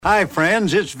Hi,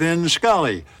 friends. It's Vin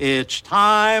Scully. It's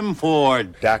time for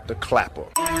Dr. Klapper.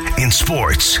 In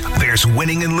sports, there's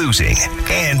winning and losing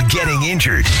and getting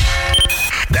injured.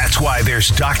 That's why there's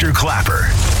Dr. Klapper.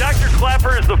 Dr.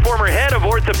 Klapper is the former head of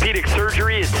orthopedic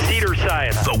surgery at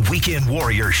Cedars-Sinai. The Weekend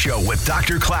Warrior Show with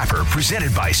Dr. Klapper,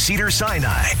 presented by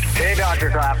Cedars-Sinai. Hey, Dr.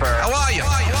 Klapper. How are you?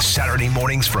 Saturday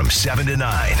mornings from 7 to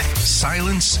 9.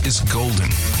 Silence is golden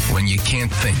when you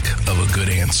can't think of a good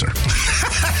answer.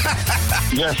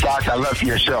 Yes, Doc, I love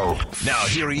your show. Now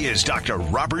here he is, Dr.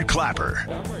 Robert Klapper.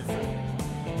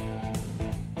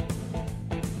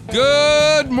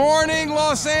 Good morning,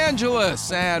 Los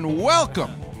Angeles, and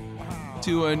welcome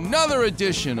to another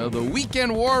edition of the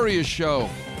Weekend Warrior Show.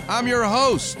 I'm your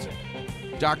host,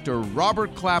 Dr.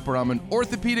 Robert Klapper. I'm an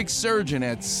orthopedic surgeon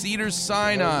at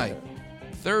Cedars-Sinai.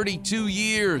 32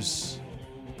 years.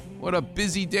 What a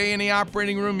busy day in the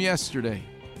operating room yesterday.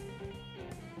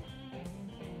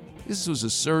 This was a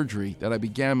surgery that I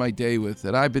began my day with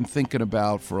that I've been thinking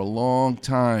about for a long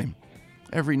time.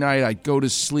 Every night I'd go to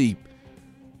sleep,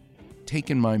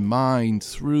 taking my mind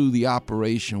through the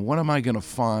operation. What am I going to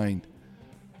find?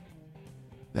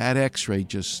 That x-ray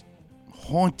just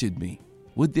haunted me.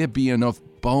 Would there be enough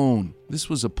bone? This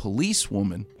was a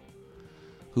policewoman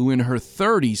who in her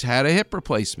 30s had a hip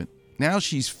replacement. Now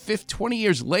she's 20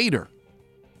 years later.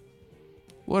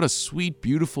 What a sweet,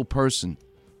 beautiful person.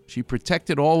 She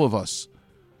protected all of us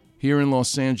here in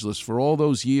Los Angeles for all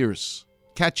those years,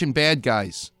 catching bad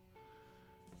guys.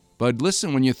 But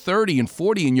listen, when you're 30 and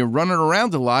 40 and you're running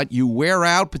around a lot, you wear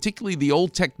out, particularly the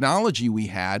old technology we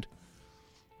had.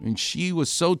 And she was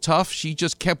so tough, she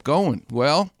just kept going.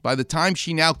 Well, by the time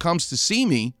she now comes to see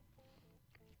me,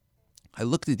 I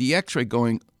looked at the x-ray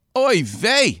going, oy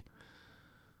vey!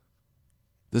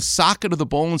 The socket of the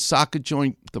bone and socket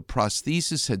joint, the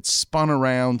prosthesis had spun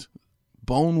around,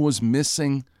 bone was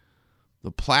missing,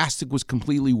 the plastic was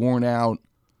completely worn out.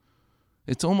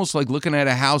 It's almost like looking at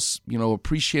a house,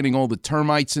 appreciating all the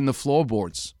termites in the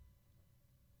floorboards.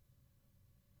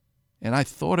 And I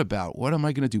thought about, what am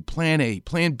I going to do? Plan A,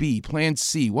 Plan B, Plan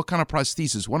C. What kind of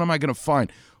prosthesis? What am I going to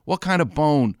find? What kind of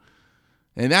bone?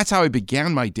 And that's how I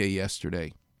began my day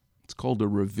yesterday. It's called a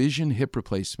revision hip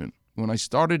replacement. When I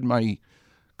started my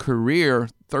career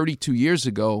 32 years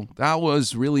ago, that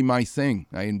was really my thing.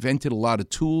 I invented a lot of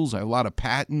tools, I had a lot of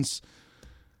patents.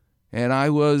 And I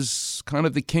was kind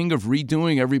of the king of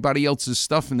redoing everybody else's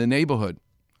stuff in the neighborhood.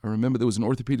 I remember there was an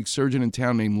orthopedic surgeon in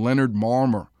town named Leonard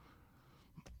Marmer.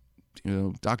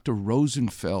 Dr.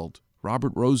 Rosenfeld,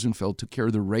 Robert Rosenfeld took care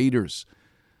of the Raiders.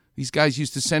 These guys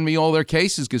used to send me all their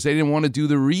cases because they didn't want to do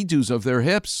the redos of their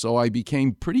hips. So I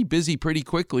became pretty busy pretty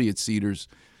quickly at Cedars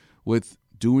with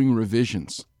doing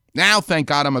revisions. Now, thank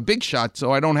God, I'm a big shot,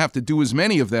 so I don't have to do as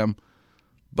many of them.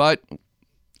 But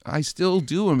I still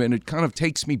do them, and it kind of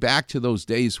takes me back to those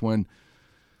days when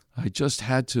I just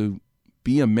had to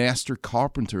be a master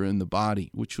carpenter in the body,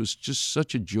 which was just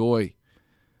such a joy,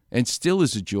 and still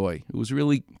is a joy. It was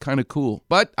really kind of cool.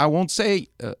 But I won't say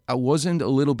I wasn't a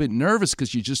little bit nervous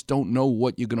because you just don't know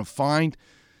what you're going to find,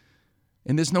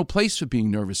 and there's no place for being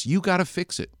nervous. You got to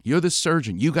fix it. You're the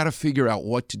surgeon. You got to figure out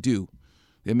what to do.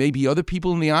 There may be other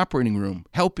people in the operating room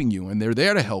helping you, and they're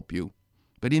there to help you.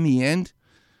 But in the end,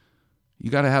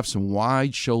 you got to have some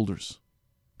wide shoulders.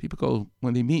 People go,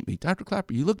 when they meet me, Dr.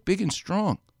 Klapper, you look big and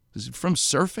strong. Is it from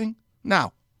surfing?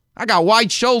 No. I got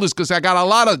wide shoulders because I got a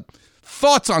lot of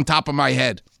thoughts on top of my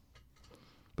head.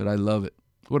 But I love it.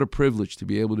 What a privilege to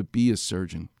be able to be a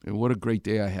surgeon. And what a great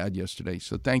day I had yesterday.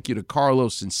 So thank you to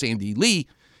Carlos and Sandy Lee.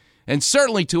 And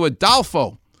certainly to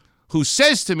Adolfo, who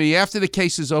says to me after the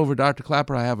case is over, Dr.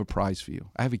 Klapper, I have a prize for you.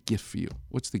 I have a gift for you.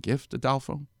 What's the gift,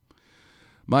 Adolfo?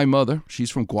 My mother, she's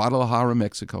from Guadalajara,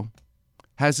 Mexico,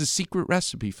 has a secret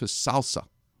recipe for salsa,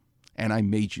 and I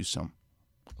made you some.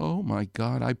 Oh, my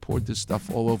God, I poured this stuff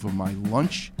all over my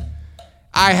lunch.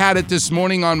 I had it this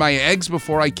morning on my eggs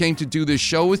before I came to do this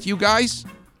show with you guys,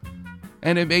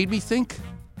 and it made me think,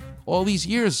 all these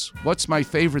years, what's my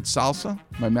favorite salsa?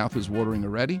 My mouth is watering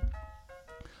already.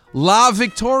 La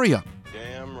Victoria.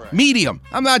 Damn right. Medium.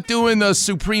 I'm not doing the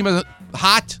Suprema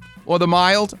hot or the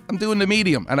mild. I'm doing the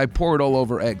medium, and I pour it all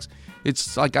over eggs.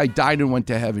 It's like I died and went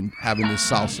to heaven having this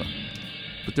salsa.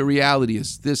 But the reality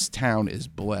is this town is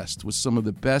blessed with some of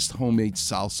the best homemade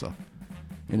salsa.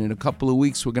 And in a couple of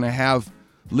weeks, we're going to have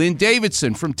Lynn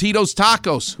Davidson from Tito's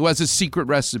Tacos, who has a secret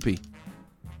recipe.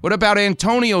 What about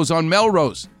Antonio's on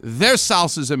Melrose? Their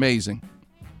salsa's amazing.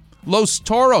 Los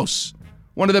Toros,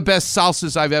 one of the best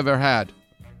salsas I've ever had.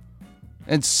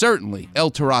 And certainly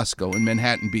El Tarasco in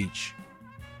Manhattan Beach.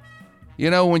 You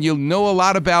know, when you know a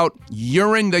lot about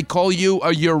urine, they call you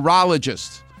a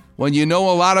urologist. When you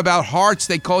know a lot about hearts,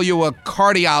 they call you a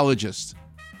cardiologist.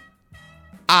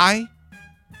 I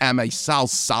am a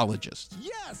salsologist.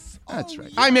 Yes. That's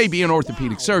right. I may be an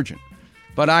orthopedic surgeon,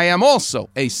 but I am also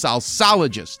a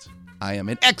salsologist. I am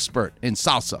an expert in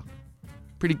salsa.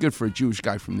 Pretty good for a Jewish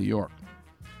guy from New York.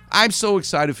 I'm so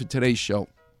excited for today's show.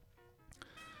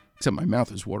 Except my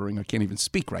mouth is watering. I can't even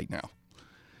speak right now.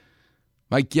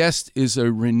 My guest is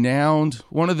a renowned,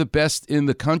 one of the best in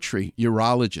the country,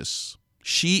 urologist.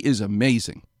 She is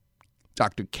amazing.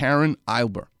 Dr. Karyn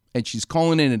Eilber. And she's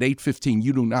calling in at 8:15.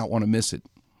 You do not want to miss it.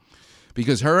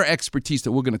 Because her expertise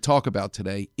that we're going to talk about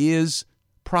today is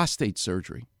prostate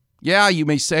surgery. Yeah, you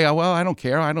may say, oh, well, I don't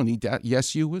care. I don't need that.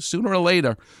 Yes, you will. Sooner or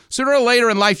later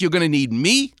in life, you're going to need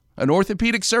me, an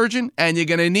orthopedic surgeon, and you're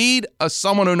going to need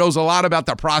someone who knows a lot about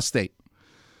the prostate.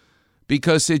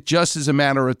 Because it just is a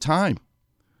matter of time.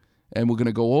 And we're going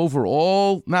to go over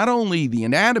not only the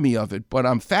anatomy of it, but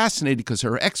I'm fascinated because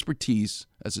her expertise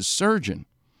as a surgeon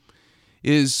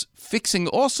is fixing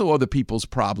also other people's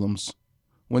problems.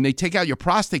 When they take out your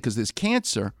prostate because there's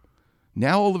cancer,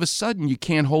 now all of a sudden you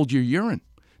can't hold your urine.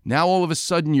 Now all of a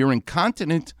sudden you're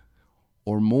incontinent,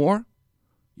 or more,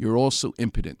 you're also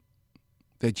impotent.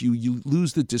 That you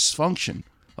lose the dysfunction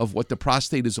of what the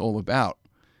prostate is all about.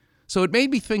 So it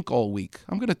made me think all week.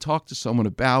 I'm going to talk to someone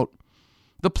about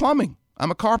the plumbing.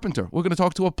 I'm a carpenter. We're going to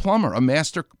talk to a plumber, a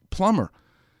master plumber.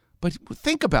 But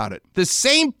think about it. The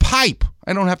same pipe,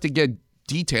 I don't have to get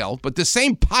detailed, but the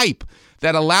same pipe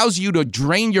that allows you to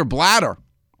drain your bladder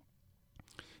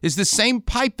is the same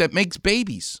pipe that makes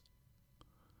babies.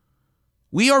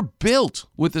 We are built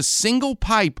with a single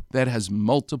pipe that has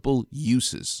multiple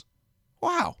uses.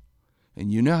 Wow.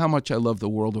 And you know how much I love the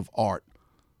world of art,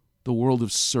 the world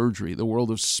of surgery, the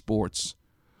world of sports.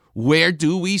 Where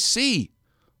do we see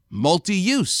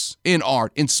multi-use in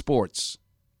art, in sports,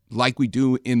 like we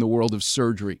do in the world of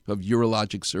surgery, of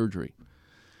urologic surgery?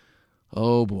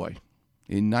 Oh, boy.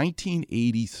 In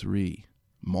 1983,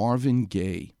 Marvin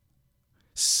Gaye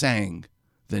sang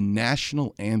the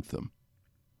national anthem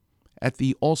at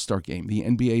the All-Star game, the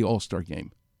NBA All-Star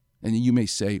game. And you may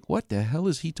say, what the hell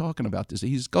is he talking about?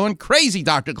 He's going crazy,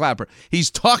 Dr. Klapper. He's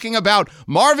talking about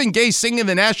Marvin Gaye singing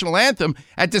the national anthem.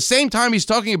 At the same time, he's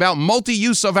talking about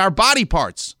multi-use of our body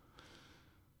parts.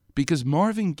 Because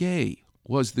Marvin Gaye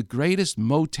was the greatest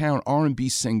Motown R&B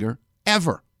singer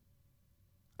ever.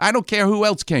 I don't care who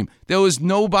else came. There was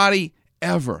nobody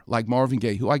ever like Marvin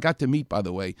Gaye, who I got to meet, by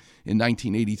the way, in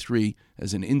 1983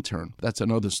 as an intern. That's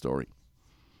another story.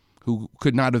 Who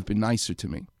could not have been nicer to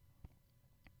me.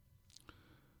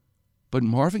 But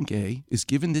Marvin Gaye is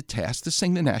given the task to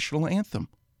sing the national anthem.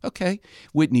 Okay,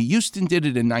 Whitney Houston did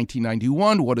it in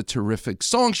 1991. What a terrific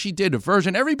song she did, a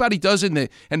version. Everybody does it,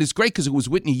 and it's great because it was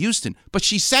Whitney Houston. But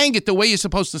she sang it the way you're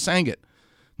supposed to sing it.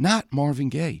 Not Marvin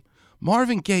Gaye.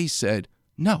 Marvin Gaye said,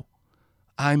 no,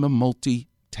 I'm a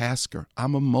multitasker.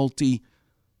 I'm a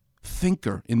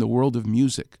multi-thinker in the world of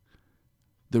music.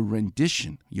 The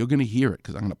rendition, you're going to hear it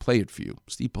because I'm going to play it for you.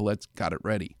 Steve Paulette's got it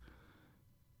ready.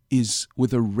 Is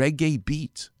with a reggae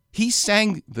beat. He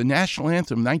sang the national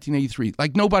anthem in 1983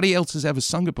 like nobody else has ever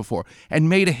sung it before and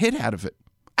made a hit out of it,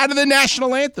 out of the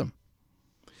national anthem.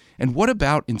 And what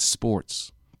about in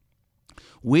sports?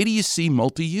 Where do you see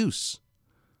multi-use?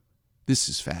 This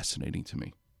is fascinating to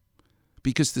me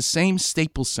because the same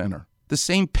Staples Center, the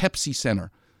same Pepsi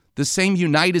Center, the same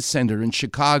United Center in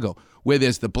Chicago, where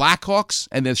there's the Blackhawks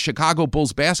and the Chicago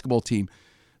Bulls basketball team,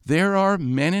 there are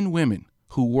men and women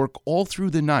who work all through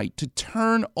the night to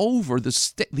turn over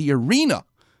the arena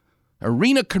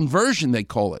conversion, they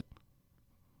call it.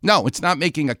 No, it's not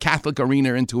making a Catholic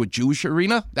arena into a Jewish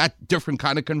arena, that different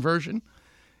kind of conversion.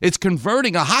 It's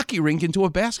converting a hockey rink into a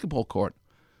basketball court.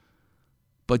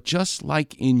 But just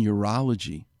like in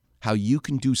urology, how you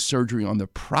can do surgery on the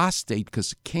prostate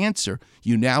because of cancer,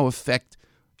 you now affect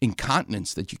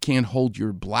incontinence, that you can't hold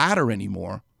your bladder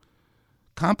anymore.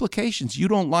 Complications, you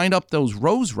don't line up those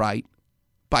rows right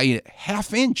by a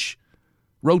half inch.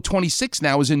 Row 26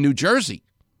 now is in New Jersey.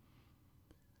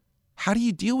 How do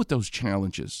you deal with those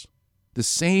challenges? The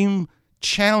same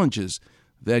challenges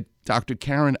that Dr.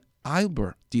 Karyn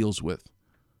Eilber deals with,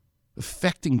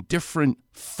 affecting different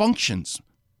functions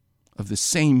of the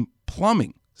same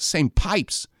plumbing, same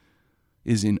pipes,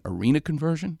 is in arena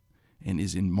conversion and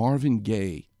is in Marvin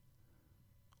Gaye.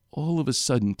 All of a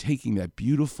sudden taking that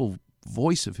beautiful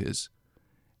voice of his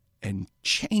and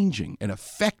changing and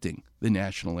affecting the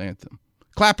national anthem.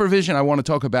 Klapper Vision, I want to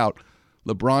talk about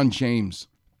LeBron James.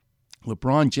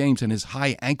 LeBron James and his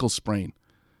high ankle sprain.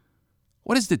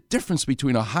 What is the difference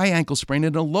between a high ankle sprain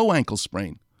and a low ankle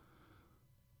sprain?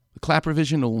 The Klapper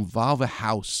Vision will involve a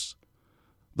house.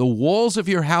 The walls of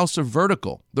your house are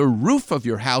vertical. The roof of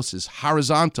your house is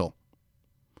horizontal.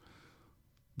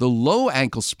 The low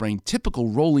ankle sprain, typical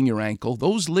rolling your ankle,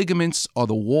 those ligaments are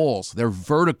the walls. They're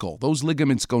vertical. Those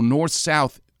ligaments go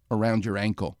north-south around your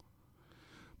ankle.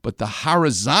 But the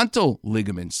horizontal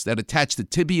ligaments that attach the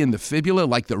tibia and the fibula,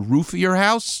 like the roof of your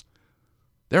house,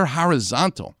 they're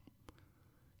horizontal.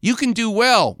 You can do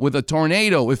well with a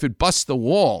tornado if it busts the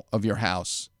wall of your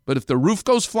house. But if the roof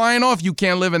goes flying off, you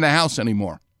can't live in the house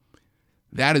anymore.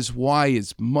 That is why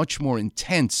it's much more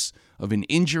intense of an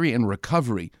injury and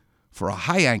recovery for a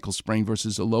high ankle sprain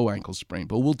versus a low ankle sprain.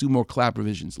 But we'll do more Klapper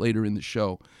Visions later in the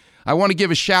show. I want to give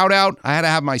a shout out. I had to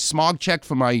have my smog check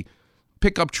for my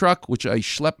pickup truck, which I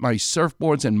schlepped my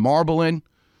surfboards and marble in.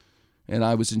 And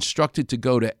I was instructed to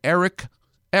go to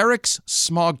Eric's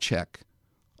smog check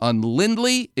on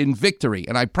Lindley in Victory.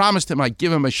 And I promised him I'd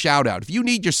give him a shout out. If you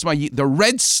need your smog, the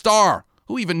Red Star,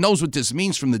 who even knows what this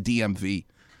means from the DMV?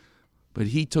 But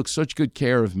he took such good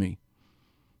care of me.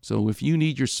 So if you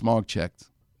need your smog checked,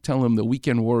 tell him the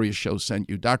Weekend Warrior Show sent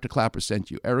you. Dr. Klapper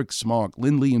sent you. Eric Smog,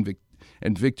 Lindley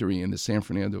and Victory in the San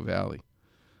Fernando Valley.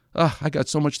 I got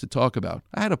so much to talk about.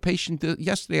 I had a patient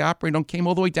yesterday operated on, came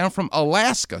all the way down from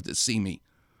Alaska to see me.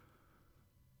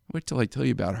 Wait till I tell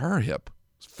you about her hip.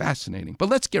 It's fascinating. But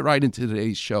let's get right into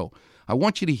today's show. I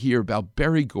want you to hear about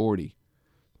Berry Gordy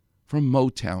from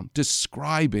Motown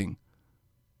describing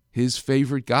his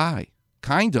favorite guy,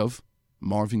 kind of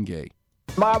Marvin Gaye.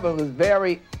 Marvin was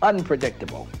very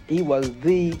unpredictable. He was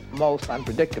the most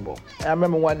unpredictable. And I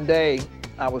remember one day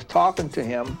I was talking to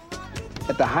him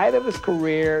at the height of his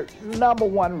career,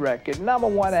 #1 record,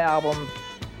 #1 album,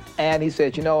 and he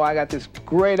said, I got this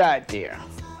great idea.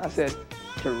 I said,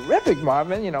 terrific,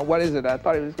 Marvin. What is it? I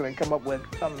thought he was going to come up with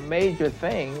some major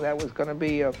thing that was going to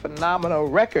be a phenomenal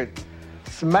record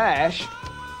smash.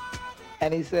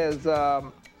 And he says,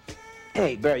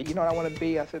 hey, Barry, you know what I want to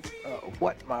be? I said,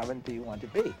 what, Marvin, do you want to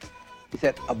be? He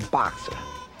said, a boxer.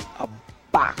 A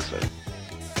boxer.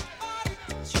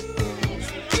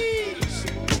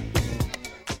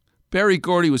 Berry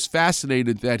Gordy was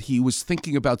fascinated that he was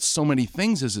thinking about so many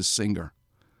things as a singer,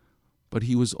 but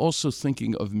he was also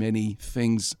thinking of many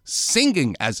things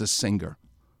singing as a singer.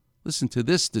 Listen to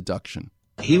this deduction.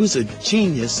 He was a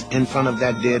genius in front of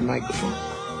that dead microphone.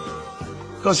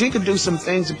 Because he could do some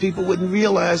things that people wouldn't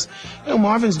realize.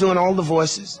 Marvin's doing all the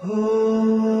voices.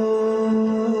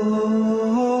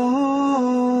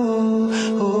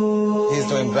 He's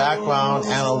doing background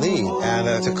and a lead.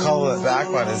 And to color the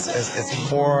background is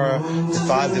 4 to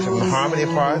 5 different harmony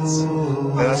parts.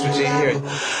 And that's what you hear.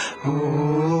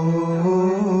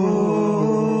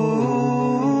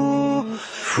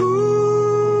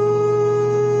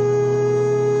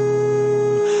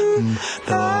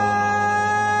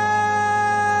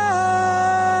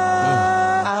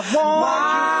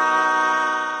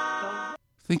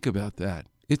 Think about that.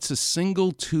 It's a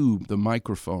single tube, the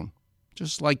microphone,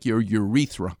 just like your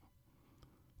urethra.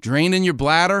 Draining your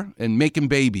bladder and making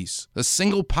babies. A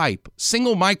single pipe,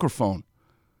 single microphone,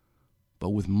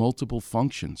 but with multiple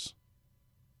functions.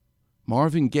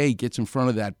 Marvin Gaye gets in front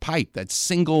of that pipe, that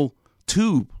single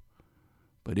tube,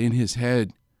 but in his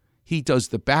head, he does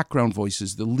the background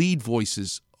voices, the lead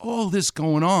voices, all this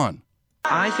going on.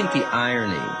 I think the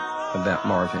irony about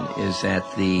Marvin is that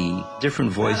the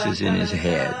different voices in his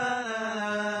head,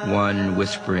 one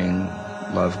whispering,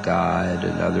 love God,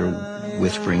 another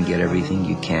whispering, get everything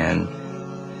you can,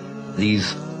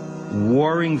 these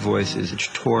warring voices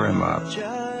which tore him up,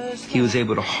 he was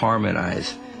able to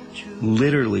harmonize,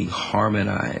 literally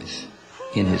harmonize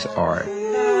in his art.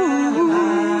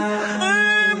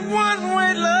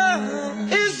 One-way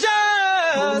love is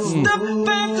just a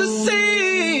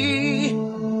fantasy.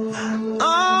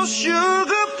 Oh,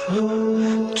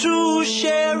 sugar, to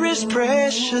share is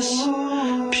precious,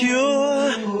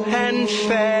 pure and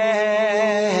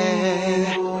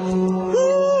fair.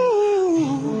 Ooh.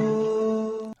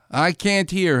 I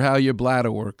can't hear how your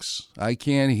bladder works. I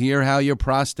can't hear how your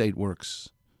prostate works.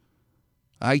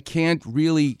 I can't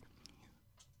really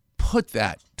put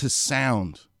that to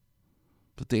sound.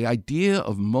 But the idea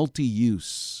of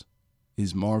multi-use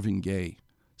is Marvin Gaye.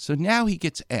 So now he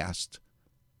gets asked,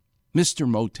 Mr.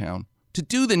 Motown, to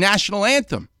do the national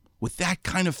anthem with that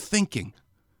kind of thinking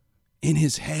in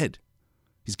his head.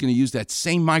 He's going to use that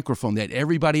same microphone that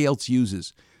everybody else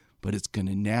uses, but it's going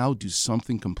to now do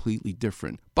something completely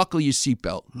different. Buckle your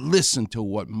seatbelt. Listen to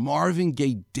what Marvin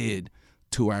Gaye did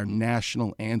to our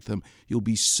national anthem. You'll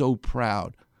be so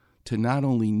proud to not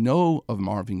only know of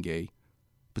Marvin Gaye,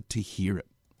 but to hear it.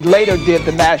 Later did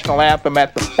the national anthem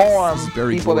at the Forum.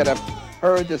 People good. that have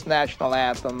heard this national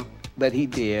anthem that he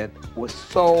did was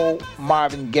so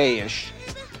Marvin Gaye-ish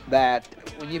that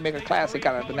when you make a classic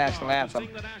out of the national anthem,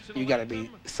 you got to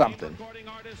be something.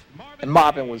 And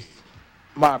Marvin was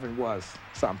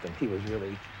something. He was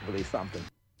really, really something.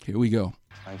 Here we go.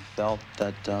 I felt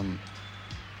that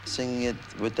singing it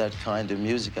with that kind of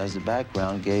music as the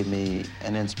background gave me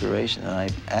an inspiration, and I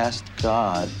asked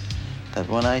God that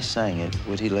when I sang it,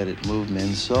 would he let it move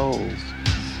men's souls?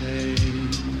 Say,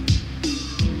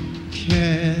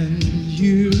 can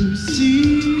you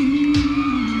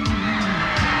see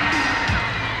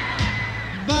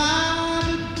by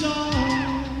the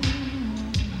dawn's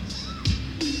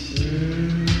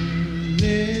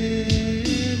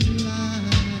early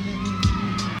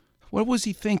light? What was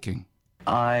he thinking?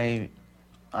 I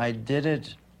did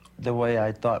it the way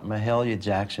I thought Mahalia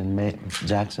Jackson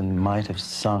might have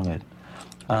sung it,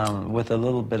 with a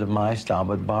little bit of my style,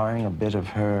 but borrowing a bit of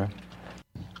her.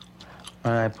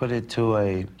 And I put it to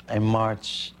a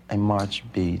march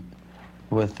beat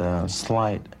with a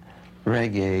slight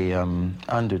reggae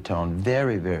undertone,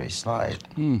 very, very slight.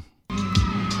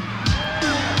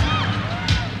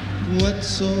 What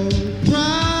so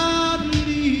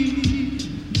proudly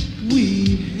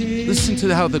we hailed. Listen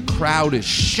to how the crowd is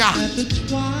shocked.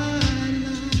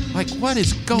 Like, what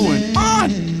is going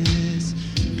on?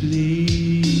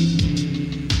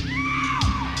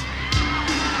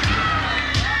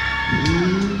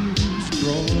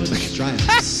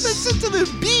 Listen to the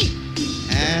beat.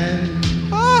 And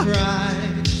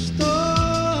bright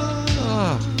star.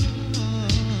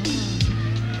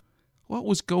 What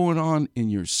was going on in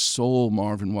your soul,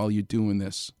 Marvin, while you're doing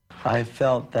this? I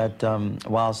felt that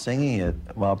while singing it,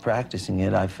 while practicing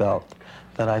it, I felt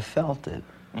that I felt it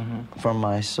from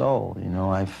my soul. You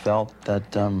know, I felt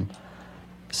that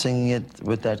singing it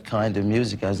with that kind of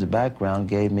music as the background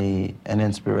gave me an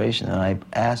inspiration, and I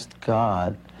asked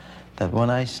God that when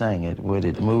I sang it, would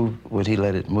he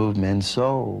let it move men's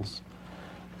souls?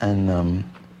 And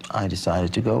I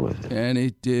decided to go with it. And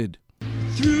it did.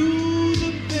 Through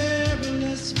the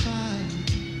perilous fight,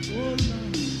 oh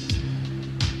Lord,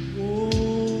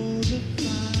 oh the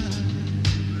fight,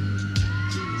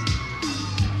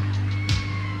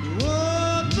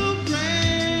 oh the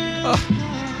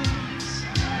ramparts,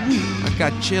 I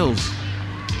got chills.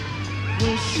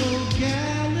 we're so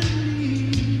gallantly,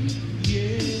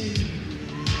 yeah.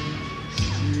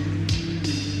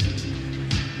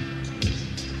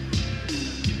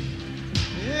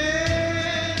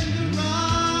 And the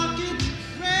rocket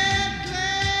red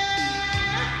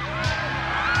glare.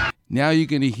 Now you're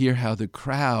going to hear how the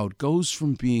crowd goes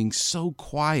from being so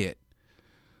quiet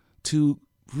to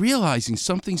realizing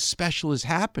something special is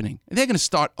happening. And they're going to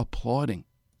start applauding.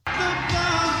 The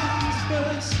bombs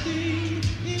bursting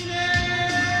in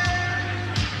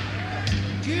air.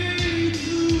 Gay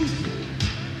through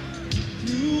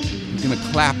You're going to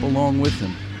clap along with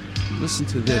them. Listen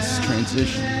to this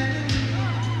transition.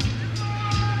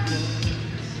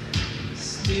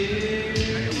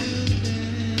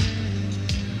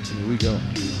 Here we go.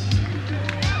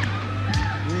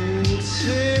 oh,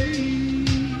 say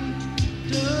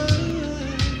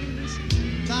does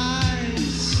thy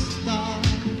star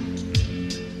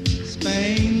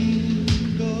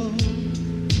spangled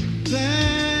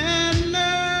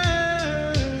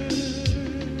banner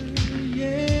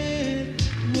yet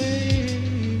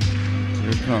wave? Here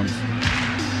it comes.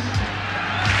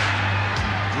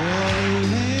 The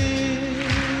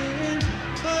land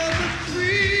of the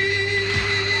free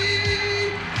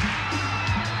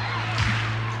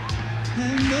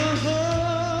and the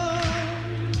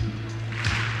home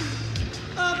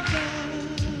of God,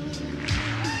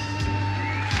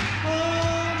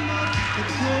 home of the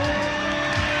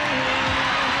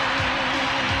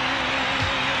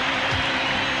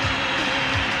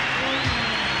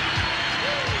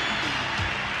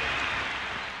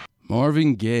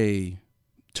Marvin Gaye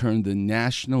turned the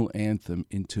national anthem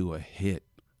into a hit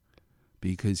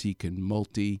because he can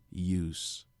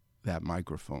multi-use that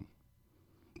microphone.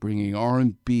 Bringing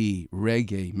R&B,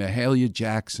 reggae, Mahalia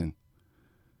Jackson.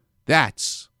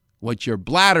 That's what your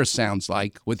bladder sounds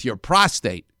like with your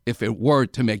prostate if it were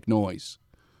to make noise.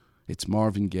 It's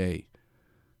Marvin Gaye.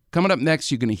 Coming up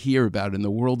next, you're going to hear about in the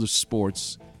world of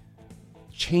sports,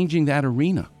 changing that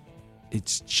arena.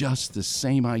 It's just the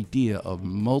same idea of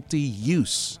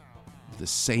multi-use of the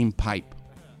same pipe.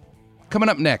 Coming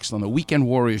up next on the Weekend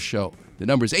Warriors Show, the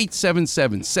number is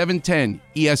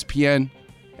 877-710-ESPN.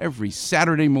 Every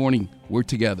Saturday morning, we're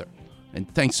together. And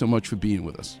thanks so much for being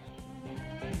with us.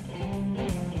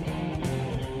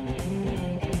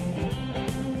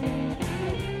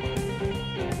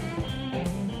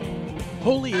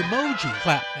 Holy emoji,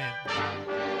 Clapman.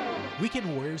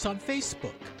 Weekend Warriors on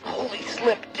Facebook. Holy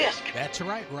slip disc. That's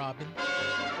right, Robin.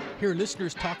 Hear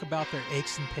listeners talk about their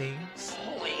aches and pains.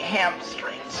 Holy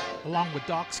hamstrings. Along with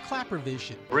Doc's Klapper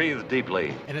Vision. Breathe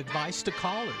deeply. And advice to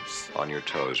callers. On your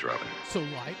toes, Robin. So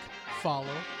like, follow,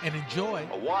 and enjoy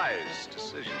a wise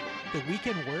decision. The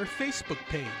Weekend Wear Facebook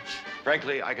page.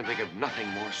 Frankly, I can think of nothing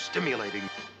more stimulating.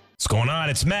 What's going on?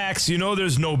 It's Max. You know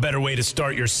there's no better way to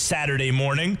start your Saturday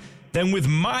morning than with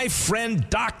my friend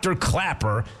Dr.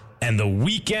 Klapper and the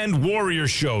Weekend Warrior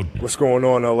Show. What's going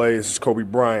on, LA? This is Kobe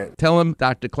Bryant. Tell him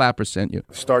Dr. Klapper sent you.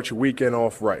 Start your weekend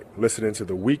off right. Listening to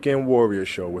the Weekend Warrior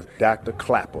Show with Dr.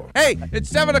 Klapper. Hey, it's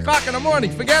 7 o'clock in the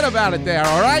morning. Forget about it there,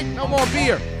 all right? No more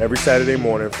beer. Every Saturday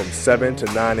morning from 7 to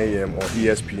 9 a.m. on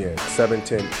ESPN,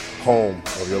 710, home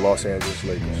of your Los Angeles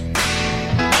Lakers.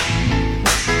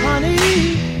 Honey,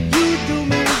 you do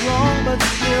me wrong, but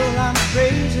still I'm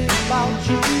crazy about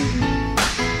you.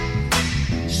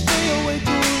 Stay away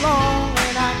too long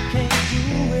and I can't do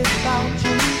without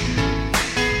you.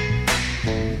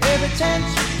 Every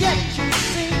chance you get, you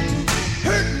seem to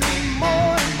hurt me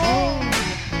more and more.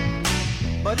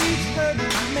 But each hurt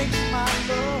makes my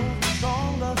love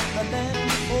stronger than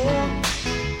before.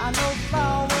 I know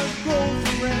flowers grow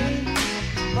to rain,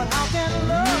 but how can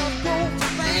love grow to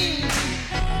rain?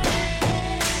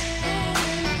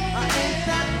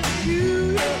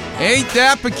 Ain't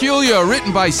That Peculiar,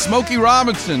 written by Smokey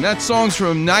Robinson. That song's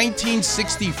from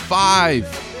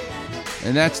 1965.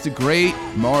 And that's the great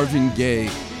Marvin Gaye.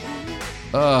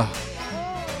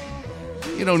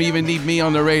 You don't even need me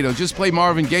on the radio. Just play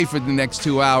Marvin Gaye for the next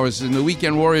 2 hours, and the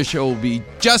Weekend Warrior Show will be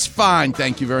just fine.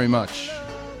 Thank you very much.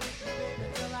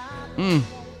 Coming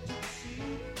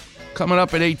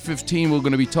up at 8:15, we're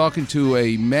going to be talking to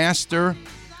a master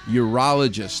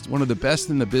urologist, one of the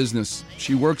best in the business.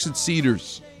 She works at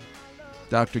Cedars,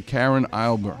 Dr. Karyn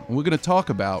Eilber. And we're going to talk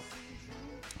about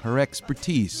her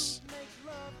expertise,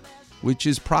 which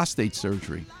is prostate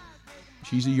surgery.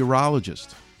 She's a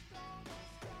urologist.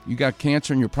 You got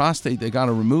cancer in your prostate, they got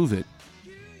to remove it.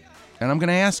 And I'm going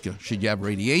to ask you, should you have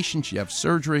radiation? Should you have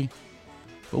surgery?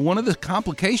 But one of the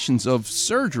complications of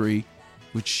surgery,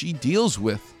 which she deals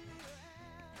with,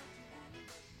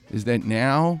 is that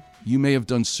now you may have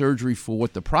done surgery for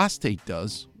what the prostate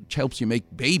does, which helps you make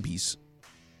babies.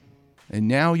 And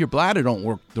now your bladder don't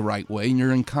work the right way and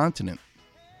you're incontinent.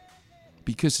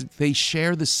 Because they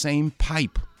share the same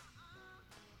pipe.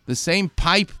 The same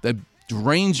pipe that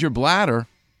drains your bladder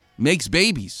makes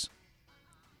babies.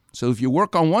 So if you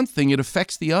work on one thing, it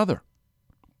affects the other.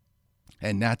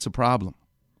 And that's a problem.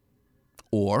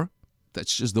 Or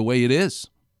that's just the way it is.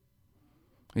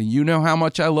 And you know how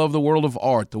much I love the world of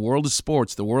art, the world of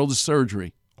sports, the world of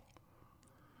surgery.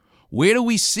 Where do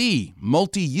we see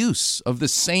multi-use of the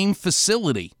same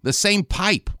facility, the same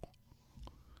pipe?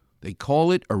 They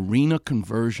call it arena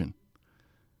conversion.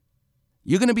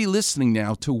 You're going to be listening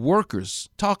now to workers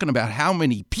talking about how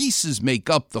many pieces make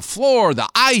up the floor, the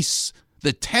ice,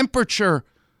 the temperature,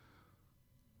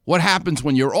 what happens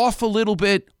when you're off a little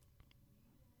bit.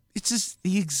 It's just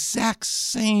the exact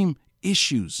same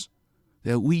issues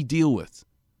that we deal with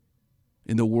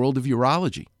in the world of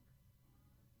urology.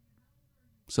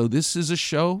 So this is a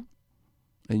show,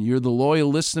 and you're the loyal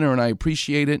listener, and I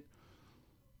appreciate it,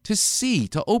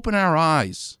 to open our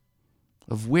eyes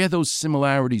of where those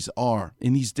similarities are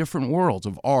in these different worlds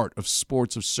of art, of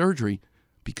sports, of surgery,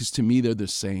 because to me they're the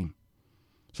same.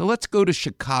 So let's go to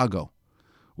Chicago,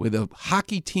 where the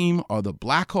hockey team are the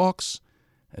Blackhawks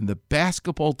and the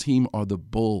basketball team are the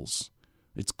Bulls.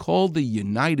 It's called the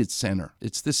United Center.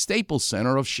 It's the Staples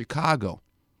Center of Chicago.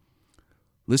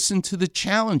 Listen to the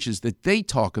challenges that they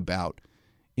talk about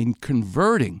in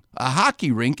converting a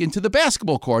hockey rink into the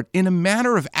basketball court in a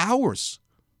matter of hours.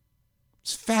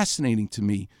 It's fascinating to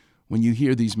me when you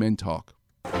hear these men talk.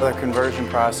 The conversion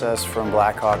process from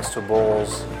Blackhawks to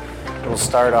Bulls will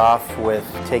start off with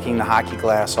taking the hockey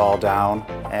glass all down.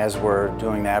 As we're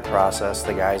doing that process,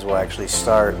 the guys will actually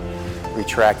start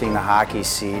retracting the hockey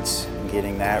seats and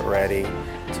getting that ready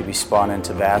to be spun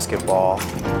into basketball.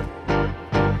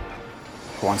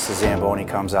 Once the Zamboni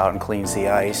comes out and cleans the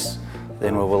ice,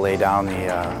 then we will lay down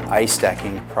the ice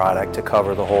decking product to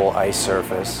cover the whole ice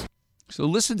surface. So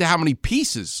listen to how many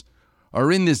pieces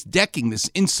are in this decking, this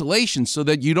insulation, so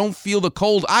that you don't feel the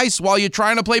cold ice while you're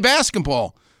trying to play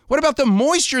basketball. What about the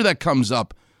moisture that comes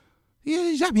up?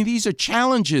 I mean, these are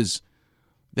challenges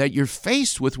that you're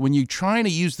faced with when you're trying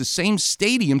to use the same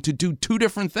stadium to do two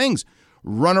different things.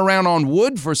 Run around on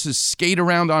wood versus skate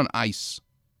around on ice.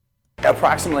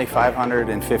 Approximately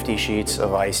 550 sheets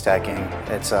of ice decking.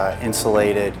 It's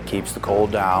insulated, keeps the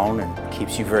cold down, and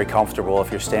keeps you very comfortable if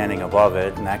you're standing above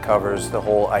it, and that covers the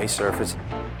whole ice surface.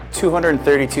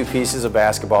 232 pieces of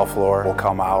basketball floor will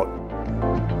come out.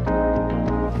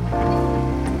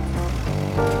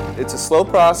 It's a slow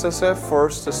process at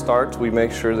first to start. We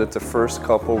make sure that the first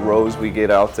couple rows we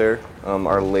get out there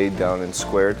are laid down and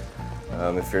squared.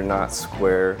 If you're not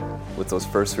square with those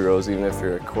first 3 rows, even if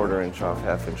you're a 1/4 inch off,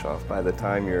 1/2 inch off, by the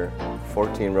time you're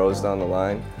 14 rows down the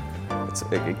line,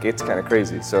 it gets kind of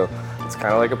crazy. So it's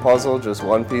kind of like a puzzle, just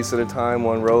one piece at a time,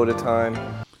 one row at a time.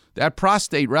 That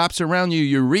prostate wraps around your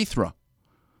urethra.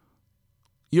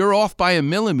 You're off by a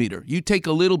millimeter. You take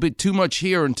a little bit too much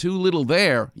here and too little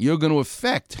there, you're going to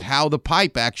affect how the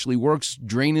pipe actually works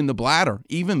draining the bladder,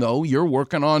 even though you're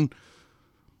working on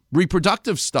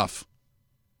reproductive stuff.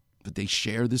 But they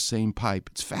share the same pipe.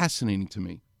 It's fascinating to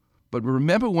me. But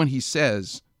remember when he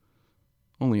says,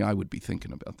 only I would be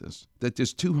thinking about this, that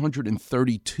there's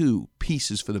 232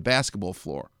 pieces for the basketball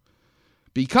floor.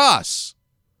 Because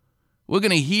we're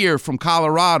going to hear from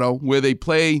Colorado where they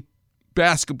play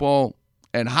basketball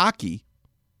and hockey,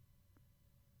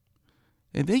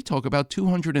 and they talk about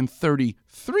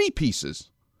 233 pieces.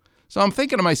 So I'm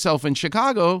thinking to myself, in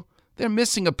Chicago, they're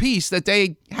missing a piece that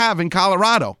they have in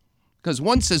Colorado, because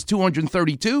one says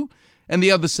 232 and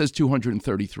the other says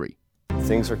 233.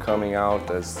 Things are coming out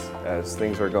as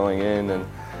things are going in, and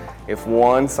if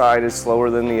one side is slower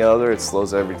than the other, it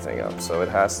slows everything up. So it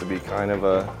has to be kind of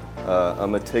a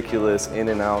meticulous in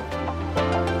and out.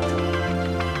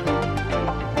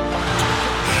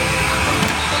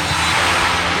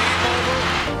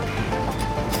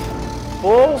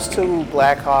 Bulls to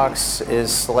Blackhawks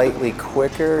is slightly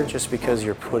quicker just because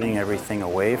you're putting everything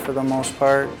away for the most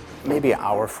part. Maybe an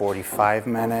hour, 45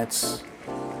 minutes.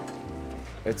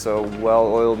 It's a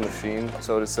well-oiled machine,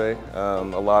 so to say. A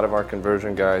lot of our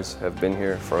conversion guys have been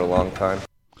here for a long time.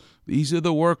 These are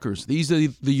the workers. These are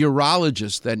the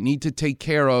urologists that need to take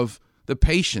care of the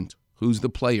patient, who's the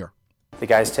player. The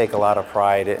guys take a lot of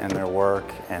pride in their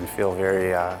work and feel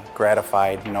very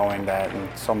gratified knowing that in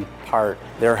some part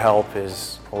their help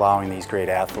is allowing these great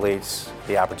athletes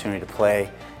the opportunity to play,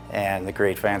 and the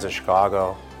great fans of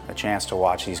Chicago a chance to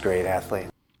watch these great athletes.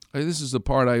 Hey, this is the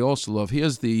part I also love.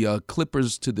 Here's the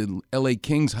Clippers to the LA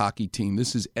Kings hockey team.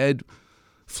 This is Ed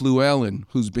Fluellen,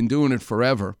 who's been doing it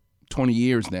forever, 20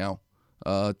 years now,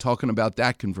 talking about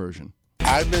that conversion.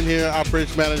 I've been here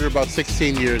operations manager about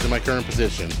 16 years in my current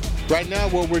position. Right now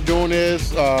what we're doing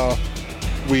is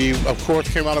we, of course,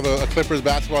 came out of a Clippers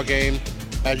basketball game.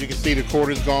 As you can see, the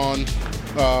court is gone.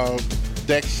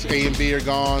 Decks A and B are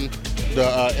gone.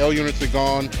 The L units are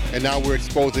gone. And now we're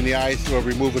exposing the ice. We're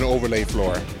removing the overlay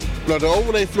floor. Now, the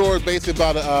overlay floor is basically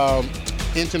about an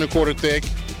 1.25 inches thick.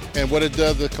 And what it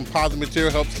does, the composite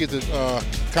material helps get the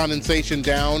condensation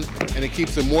down, and it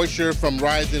keeps the moisture from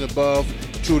rising above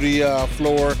to the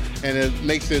floor, and it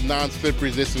makes it non-slip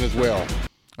resistant as well.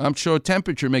 I'm sure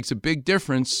temperature makes a big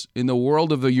difference in the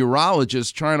world of the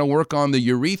urologist trying to work on the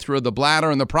urethra, the bladder,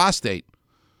 and the prostate.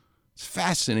 It's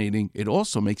fascinating. It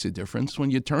also makes a difference when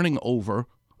you're turning over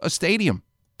a stadium.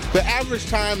 The average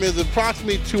time is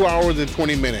approximately 2 hours and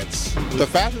 20 minutes. The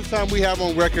fastest time we have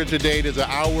on record to date is 1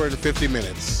 hour and 50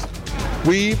 minutes.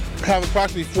 We have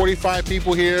approximately 45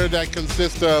 people here that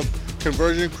consist of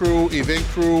conversion crew, event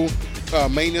crew,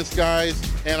 maintenance guys,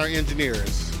 and our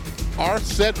engineers. Our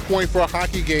set point for a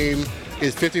hockey game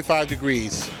is 55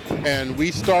 degrees, and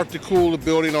we start to cool the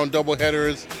building on double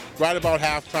headers right about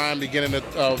halftime, beginning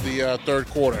of the third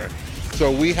quarter.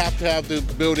 So we have to have the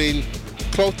building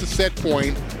close to set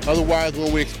point, otherwise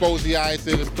when we expose the ice,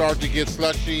 it'll start to get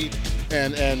slushy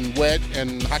and wet,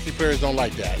 and hockey players don't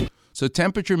like that. So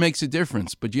temperature makes a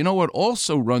difference, but you know what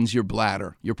also runs your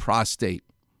bladder, your prostate,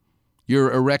 your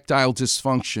erectile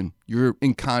dysfunction, your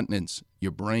incontinence,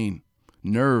 your brain,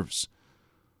 nerves.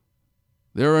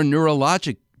 There are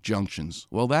neurologic junctions.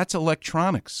 Well, that's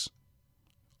electronics.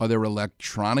 Are there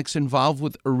electronics involved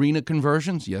with arena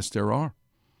conversions? Yes, there are.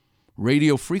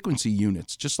 Radio frequency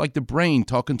units, just like the brain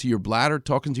talking to your bladder,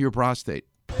 talking to your prostate.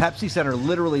 Pepsi Center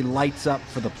literally lights up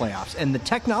for the playoffs, and the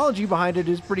technology behind it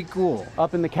is pretty cool.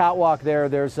 Up in the catwalk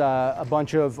there's a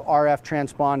bunch of RF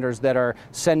transponders that are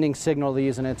sending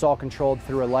signals, and it's all controlled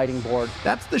through a lighting board.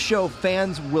 That's the show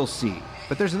fans will see,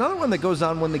 but there's another one that goes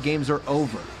on when the games are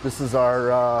over. This is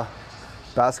our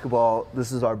basketball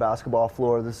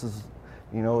floor. This is,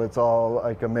 it's all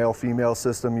like a male-female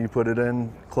system. You put it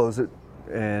in, close it,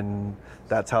 and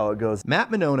that's how it goes. Matt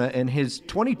Minona and his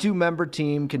 22-member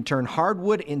team can turn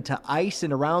hardwood into ice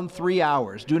in around 3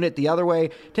 hours. Doing it the other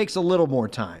way takes a little more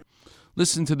time.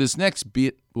 Listen to this next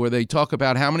bit where they talk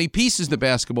about how many pieces the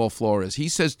basketball floor is. He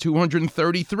says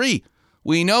 233.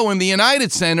 We know in the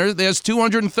United Center there's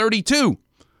 232.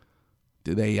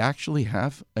 Do they actually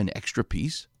have an extra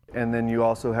piece? And then you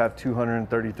also have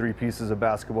 233 pieces of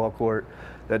basketball court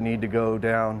that need to go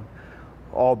down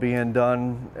all being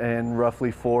done in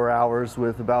roughly 4 hours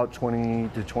with about 20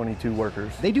 to 22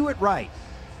 workers. They do it right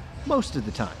most of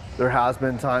the time. There has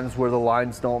been times where the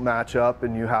lines don't match up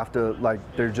and you have to, like,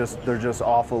 they're just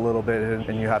off a little bit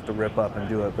and you have to rip up and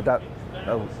do it. But that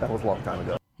was a long time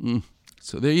ago.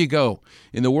 So there you go.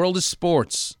 In the world of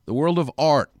sports, the world of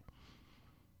art,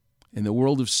 in the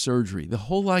world of surgery, the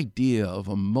whole idea of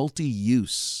a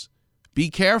multi-use. Be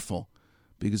careful,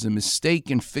 because a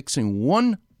mistake in fixing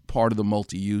one part of the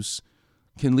multi-use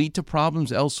can lead to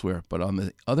problems elsewhere. But on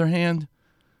the other hand,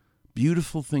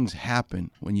 beautiful things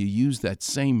happen when you use that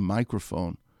same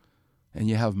microphone and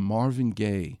you have Marvin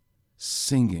Gaye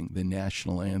singing the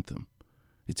national anthem.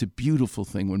 It's a beautiful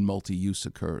thing when multi-use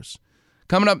occurs.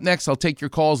 Coming up next, I'll take your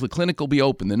calls. The clinic will be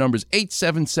open. The number's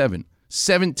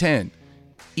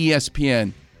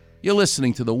 877-710-ESPN. You're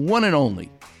listening to the one and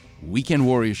only Weekend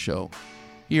Warrior Show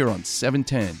here on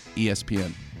 710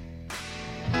 ESPN.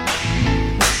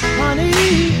 Honey,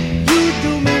 you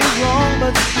do me wrong,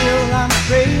 but still I'm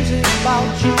crazy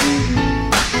about you.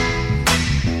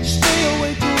 Stay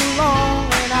away too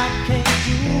long and I can't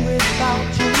do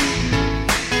without you.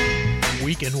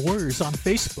 Weekend Warriors on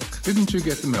Facebook. Didn't you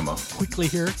get the memo? Quickly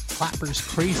hear Klapper's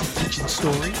crazy kitchen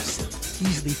stories.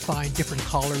 Easily find different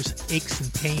callers' aches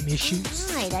and pain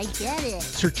issues. Right, I get it.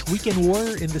 Search Weekend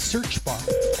Warrior in the search bar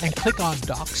and click on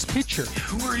Doc's picture.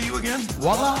 Who are you again?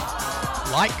 Voila!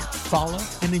 Like, follow,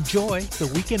 and enjoy the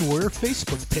Weekend Warrior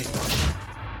Facebook page.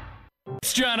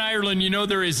 It's John Ireland. You know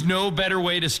there is no better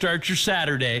way to start your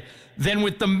Saturday than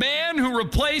with the man who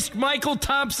replaced Michael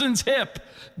Thompson's hip,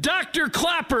 Dr.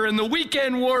 Klapper and the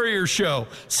Weekend Warrior Show,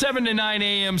 7 to 9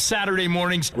 a.m. Saturday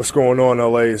mornings. What's going on,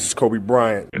 LA? This is Kobe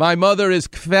Bryant. My mother is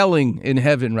kvelling in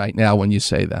heaven right now when you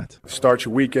say that. Start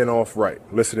your weekend off right.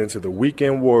 Listening to the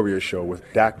Weekend Warrior Show with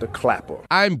Dr. Klapper.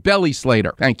 I'm Belly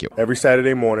Slater. Thank you. Every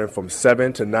Saturday morning from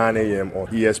 7 to 9 a.m. on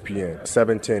ESPN,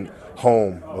 710,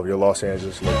 home of your Los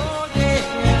Angeles Lakers.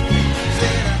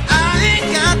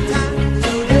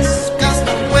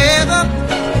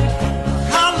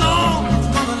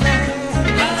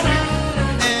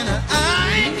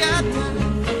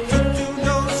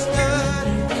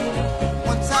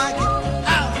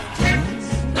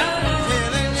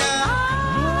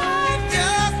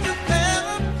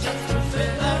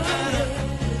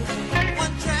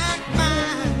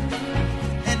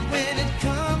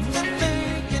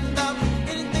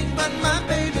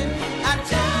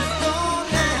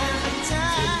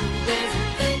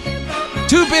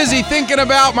 Too busy thinking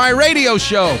about my radio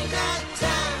show.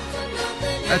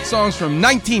 That song's from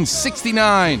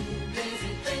 1969.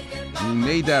 We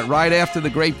made that right after the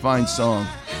Grapevine song.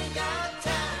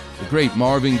 The great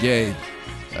Marvin Gaye.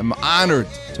 I'm honored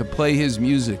to play his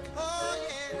music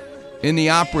in the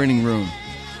operating room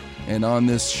and on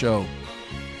this show.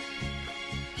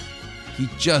 He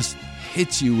just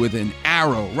hits you with an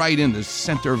arrow right in the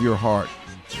center of your heart.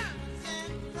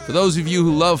 For those of you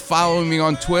who love following me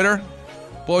on Twitter,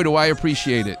 boy, do I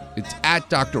appreciate it. It's at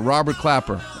Dr. Robert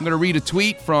Klapper. I'm going to read a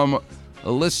tweet from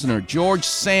a listener, George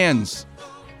Sands.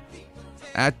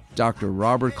 At Dr.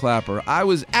 Robert Klapper. I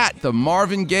was at the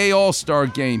Marvin Gaye All-Star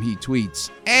Game, he tweets,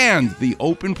 and the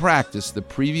open practice the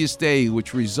previous day,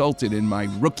 which resulted in my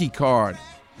rookie card.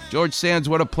 George Sands,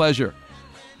 what a pleasure.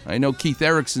 I know Keith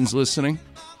Erickson's listening.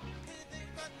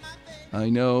 I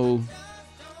know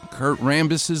Kurt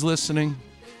Rambis is listening.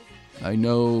 I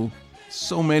know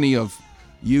so many of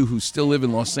you who still live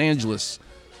in Los Angeles,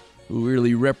 who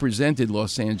really represented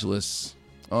Los Angeles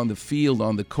on the field,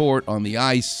 on the court, on the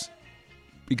ice.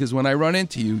 Because when I run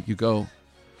into you, you go,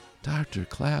 Dr.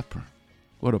 Klapper,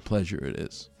 what a pleasure it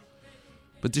is.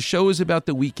 But the show is about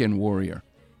the weekend warrior.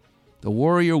 The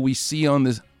warrior we see on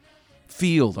the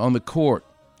field, on the court,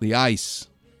 the ice.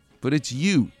 But it's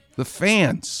you, the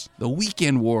fans, the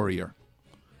weekend warrior.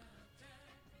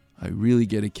 I really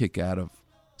get a kick out of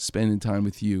spending time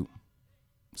with you.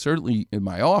 Certainly in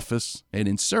my office and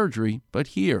in surgery, but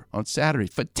here on Saturday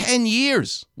for 10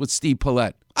 years with Steve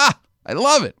Paulette. I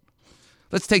love it.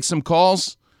 Let's take some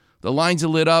calls. The lines are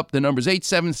lit up. The number's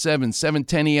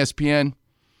 877-710-ESPN.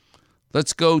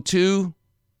 Let's go to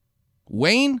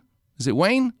Wayne. Is it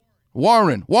Wayne?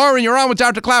 Warren. Warren, you're on with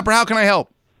Dr. Klapper. How can I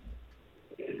help?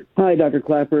 Hi, Dr.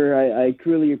 Klapper. I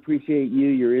truly appreciate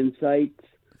your insights.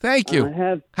 Thank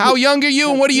you. How young are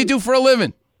you and what do you do for a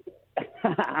living?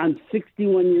 I'm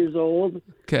 61 years old,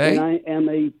 okay, and I am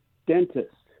a dentist.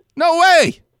 No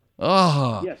way!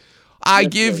 Oh, yes. I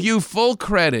give you full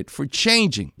credit for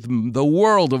changing the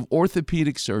world of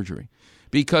orthopedic surgery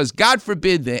because, God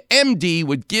forbid, the MD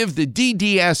would give the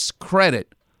DDS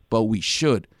credit, but we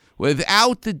should.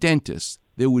 Without the dentist,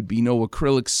 There would be no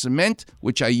acrylic cement,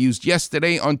 which I used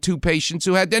yesterday on 2 patients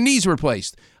who had their knees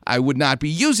replaced. I would not be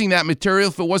using that material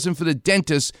if it wasn't for the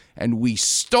dentists, and we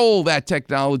stole that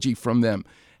technology from them.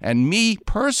 And me,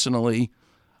 personally,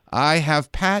 I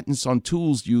have patents on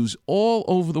tools used all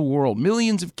over the world,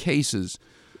 millions of cases.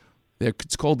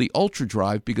 It's called the Ultra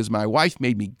Drive because my wife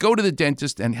made me go to the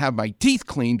dentist and have my teeth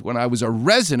cleaned when I was a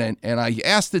resident, and I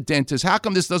asked the dentist, how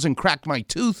come this doesn't crack my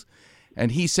tooth?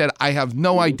 And he said, I have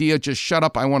no idea. Just shut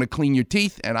up. I want to clean your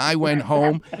teeth. And I went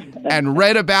home and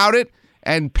read about it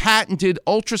and patented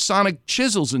ultrasonic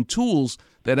chisels and tools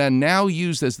that are now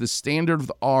used as the standard of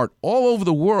the art all over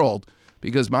the world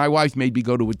because my wife made me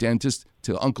go to a dentist,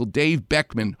 to Uncle Dave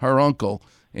Beckman, her uncle,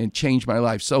 and changed my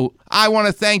life. So I want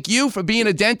to thank you for being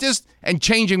a dentist and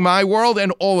changing my world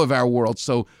and all of our world.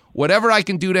 So whatever I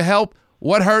can do to help,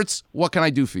 what hurts, what can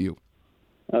I do for you?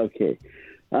 Okay.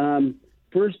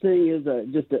 First thing is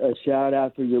just a shout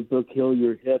out for your book, Heal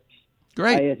Your Hips.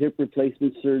 Great. I had hip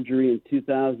replacement surgery in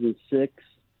 2006,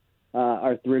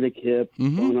 arthritic hip,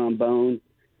 bone on bone.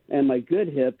 And my good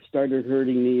hip started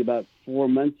hurting me about 4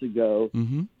 months ago.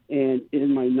 And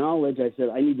in my knowledge, I said,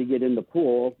 I need to get in the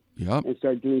pool and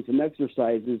start doing some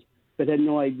exercises, but had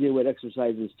no idea what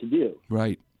exercises to do.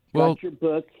 Right. Well, got your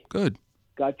book. Good.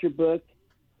 Got your book.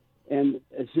 And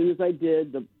as soon as I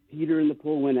did, the heater in the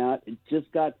pool went out. It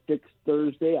just got fixed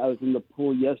Thursday. I was in the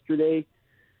pool yesterday.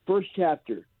 First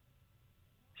chapter,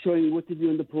 showing you what to do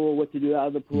in the pool, what to do out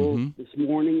of the pool. This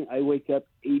morning, I wake up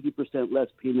 80% less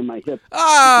pain in my hip.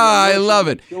 I love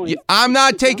it. I'm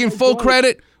not taking full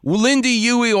credit. Linda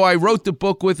Huey, who I wrote the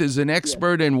book with, is an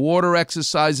expert in water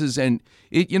exercises. And,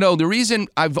 the reason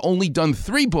I've only done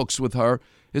 3 books with her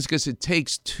is because it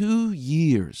takes 2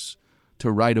 years to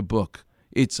write a book.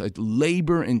 It's a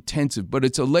labor intensive, but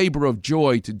it's a labor of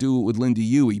joy to do it with Linda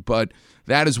Huey. But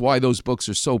that is why those books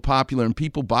are so popular, and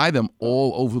people buy them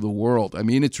all over the world. I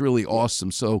mean, it's really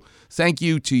awesome. So thank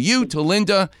you, to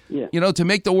Linda, to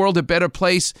make the world a better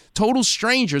place. Total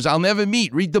strangers I'll never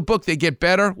meet. Read the book. They get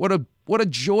better. What a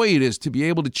joy it is to be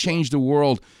able to change the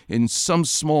world in some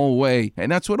small way.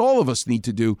 And that's what all of us need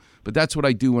to do. But that's what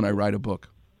I do when I write a book.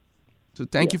 So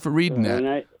thank you for reading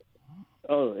that.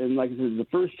 And like I said, the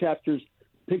first chapter's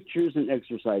pictures and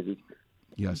exercises.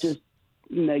 Yes. Just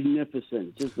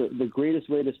magnificent. Just the greatest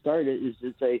way to start it is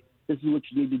to say, this is what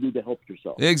you need to do to help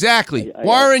yourself. Exactly.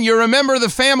 Warren, you're a member of the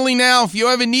family now. If you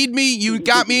ever need me, you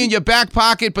got me in your back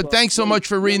pocket, but thanks so much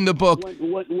for reading the book.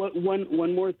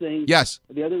 One more thing. Yes.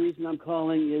 The other reason I'm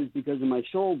calling is because of my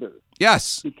shoulder.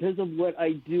 Yes. Because of what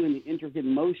I do in the intricate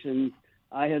motions,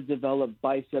 I have developed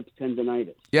biceps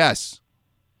tendonitis. Yes.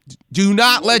 Do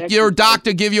not let your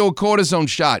doctor give you a cortisone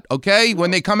shot, okay? When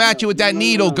they come at you with that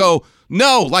needle, go,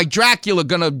 no, like Dracula,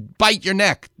 gonna bite your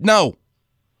neck. No.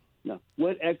 No.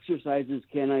 What exercises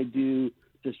can I do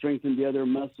to strengthen the other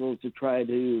muscles to try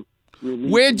to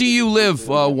release? Where do you live,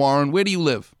 Warren? Where do you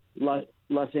live? Los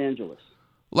Angeles.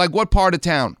 Like what part of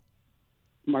town?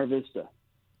 Mar Vista.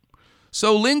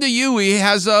 So Linda Huey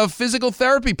has a physical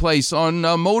therapy place on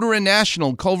Motor and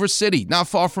National, Culver City, not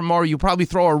far from Mar. You probably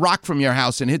throw a rock from your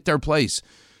house and hit their place.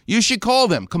 You should call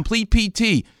them, Complete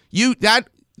PT. That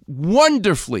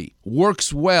wonderfully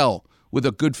works well with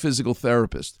a good physical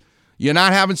therapist. You're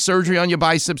not having surgery on your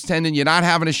biceps tendon. You're not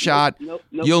having a shot. Nope,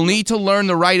 You'll need to learn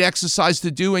the right exercise to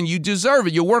do, and you deserve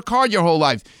it. You work hard your whole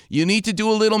life. You need to do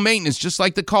a little maintenance, just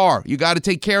like the car. You got to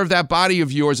take care of that body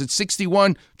of yours. At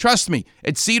 61, trust me,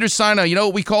 at Cedars-Sinai, you know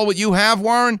what we call what you have,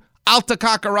 Warren?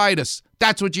 Altococcoritis.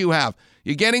 That's what you have.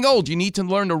 You're getting old. You need to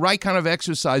learn the right kind of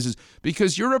exercises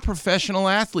because you're a professional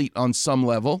athlete on some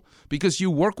level because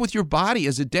you work with your body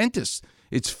as a dentist.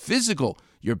 It's physical.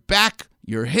 Your back,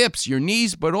 your hips, your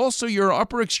knees, but also your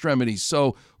upper extremities.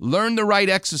 So learn the right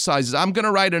exercises. I'm going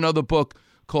to write another book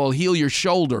called Heal Your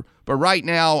Shoulder, but right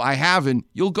now I haven't.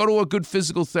 You'll go to a good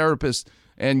physical therapist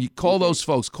and you call those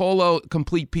folks. Call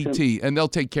Complete PT, and they'll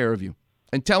take care of you.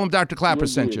 And tell them Dr. Klapper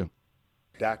sent you.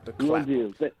 Dr.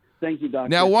 Klapper. Thank you, Doctor.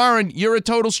 Now, Warren, you're a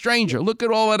total stranger. Look at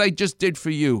all that I just did for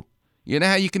you. You know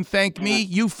how you can thank me?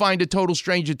 You find a total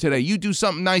stranger today. You do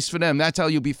something nice for them. That's how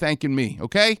you'll be thanking me,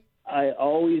 okay? I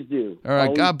always do. All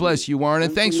right. God bless you, Warren.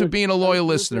 And thanks for being a loyal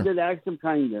listener. Acts of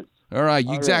kindness. All right.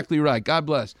 Exactly right. God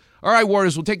bless. All right,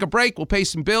 Warriors. We'll take a break. We'll pay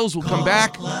some bills. We'll come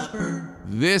back.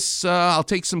 I'll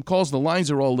take some calls. The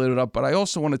lines are all lit up. But I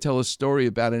also want to tell a story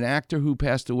about an actor who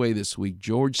passed away this week,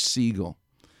 George Segal,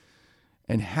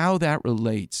 and how that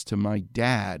relates to my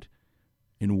dad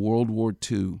in World War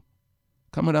II.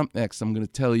 Coming up next, I'm going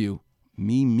to tell you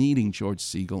me meeting George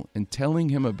Segal and telling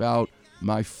him about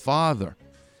my father,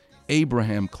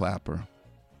 Abraham Klapper.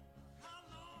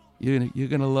 You're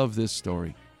going to love this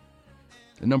story.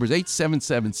 The number is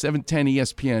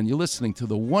 877-710-ESPN. You're listening to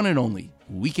the one and only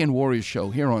Weekend Warriors show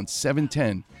here on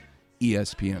 710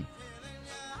 ESPN.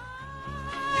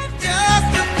 One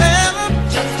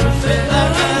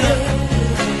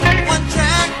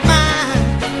track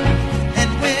mind,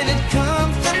 and when it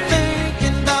comes to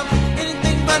thinking of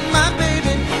anything but my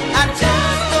baby, I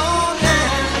just don't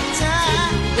have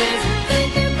time.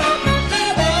 Thinking about my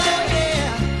baby,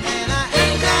 and I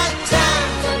ain't got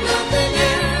time for nothing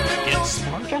else. Get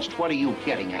smart. Just what are you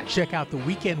getting at? Check out the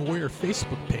Weekend Warrior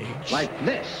Facebook page. Like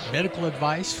this. Medical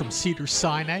advice from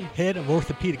Cedars-Sinai, head of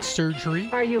orthopedic surgery.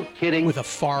 Are you kidding? With a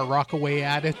far rockaway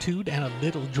attitude and a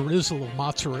little drizzle of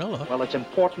mozzarella. Well, it's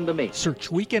important to me. Search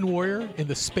Weekend Warrior in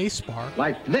the space bar.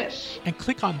 Like this. And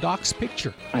click on Doc's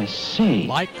picture. I see.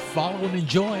 Like, follow, and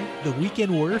enjoy the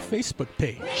Weekend Warrior Facebook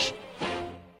page.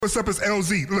 What's up, it's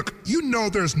LZ. Look, you know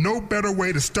there's no better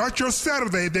way to start your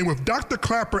Saturday than with Dr.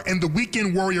 Klapper and the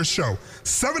Weekend Warrior Show.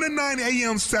 7 to 9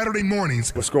 a.m. Saturday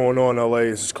mornings. What's going on, LA?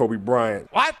 This is Kobe Bryant.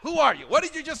 What? Who are you? What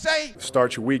did you just say?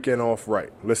 Start your weekend off right.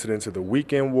 Listening to the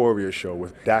Weekend Warrior Show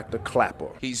with Dr.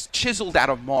 Klapper. He's chiseled out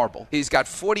of marble. He's got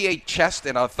 48 chest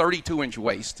and a 32-inch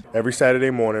waist. Every Saturday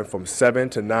morning from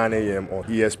 7 to 9 a.m. on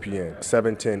ESPN,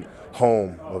 710,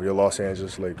 home of your Los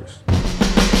Angeles Lakers.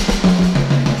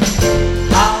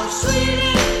 How sweet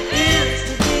it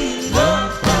is to be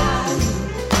loved by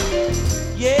you.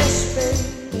 Yes,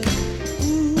 baby.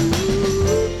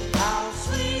 Ooh, how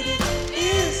sweet it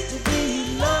is to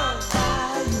be loved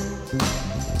by you.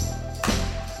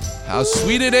 How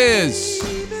sweet it is.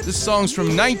 This song's from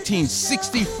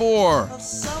 1964.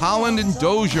 Holland and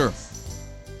Dozier.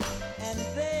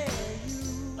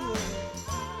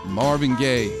 Marvin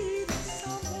Gaye.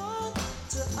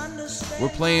 We're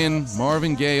playing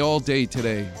Marvin Gaye all day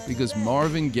today because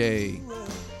Marvin Gaye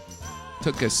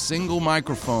took a single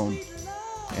microphone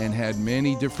and had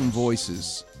many different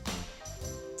voices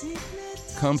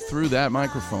come through that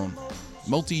microphone.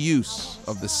 Multi-use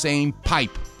of the same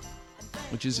pipe,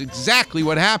 which is exactly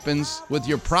what happens with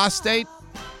your prostate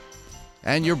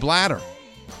and your bladder.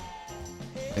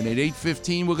 And at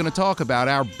 8:15, we're going to talk about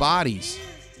our bodies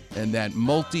and that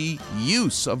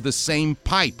multi-use of the same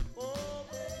pipe.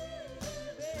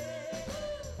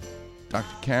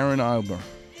 Dr. Karyn Eilber,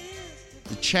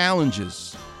 the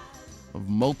challenges of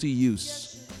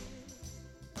multi-use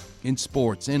in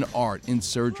sports, in art, in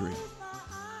surgery.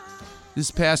 This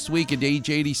past week at age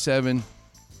 87,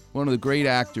 one of the great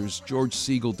actors, George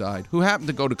Segal, died, who happened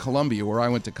to go to Columbia where I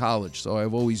went to college, so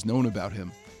I've always known about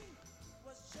him.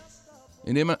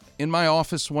 And in my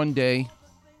office one day,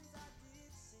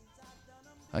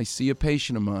 I see a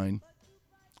patient of mine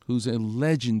who's a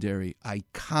legendary,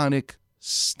 iconic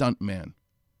stuntman.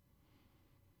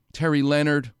 Terry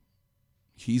Leonard,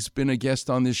 he's been a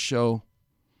guest on this show.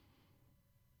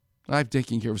 I've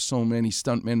taken care of so many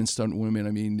stuntmen and stuntwomen. I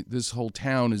mean, this whole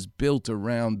town is built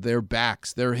around their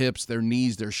backs, their hips, their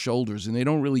knees, their shoulders, and they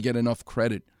don't really get enough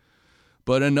credit.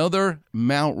 But another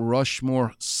Mount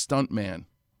Rushmore stuntman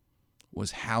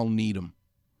was Hal Needham.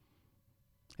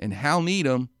 And Hal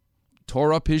Needham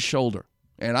tore up his shoulder,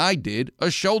 and I did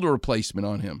a shoulder replacement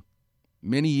on him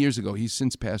many years ago. He's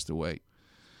since passed away.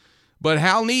 But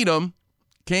Hal Needham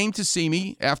came to see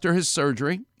me after his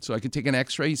surgery so I could take an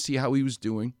x-ray, see how he was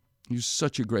doing. He was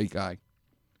such a great guy.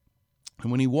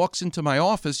 And when he walks into my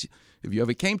office, if you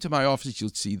ever came to my office, you'll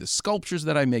see the sculptures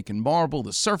that I make in marble, the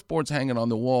surfboards hanging on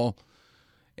the wall.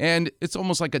 And it's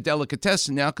almost like a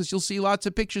delicatessen now because you'll see lots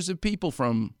of pictures of people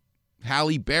from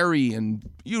Halle Berry and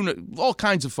all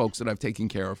kinds of folks that I've taken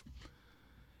care of.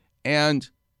 And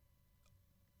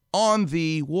on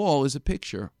the wall is a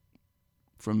picture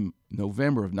from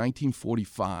November of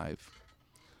 1945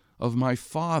 of my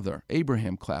father,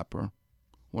 Abraham Klapper,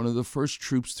 one of the first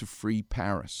troops to free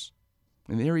Paris.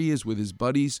 And there he is with his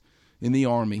buddies in the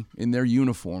army, in their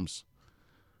uniforms,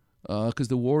 because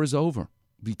the war is over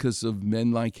because of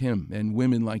men like him and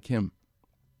women like him.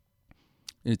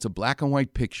 And it's a black and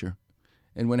white picture.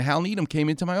 And when Hal Needham came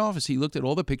into my office, he looked at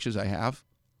all the pictures I have,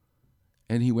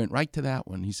 and he went right to that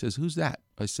one. He says, "Who's that?"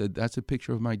 I said, "That's a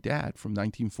picture of my dad from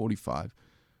 1945,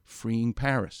 freeing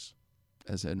Paris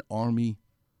as an army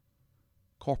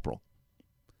corporal."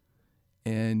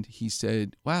 And he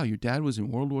said, "Wow, your dad was in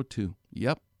World War II."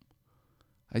 "Yep."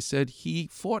 I said, "He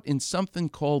fought in something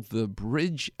called the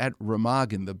Bridge at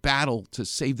Remagen, the battle to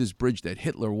save this bridge that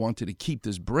Hitler wanted to keep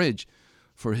this bridge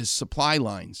for his supply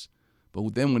lines.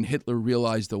 But then when Hitler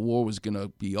realized the war was going to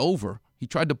be over, he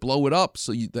tried to blow it up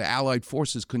so the Allied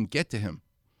forces couldn't get to him.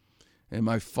 And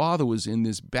my father was in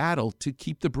this battle to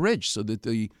keep the bridge so that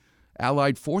the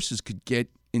Allied forces could get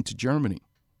into Germany."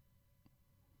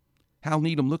 Hal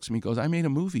Needham looks at me and goes, I made a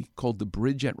movie called The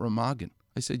Bridge at Remagen.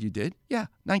 I said, you did? Yeah,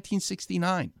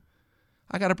 1969.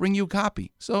 I got to bring you a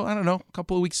copy. So, I don't know, a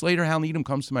couple of weeks later, Hal Needham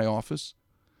comes to my office,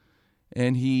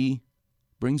 and he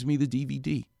brings me the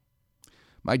DVD.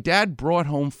 My dad brought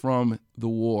home from the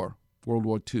war, World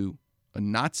War II, a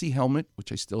Nazi helmet,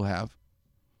 which I still have,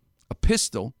 a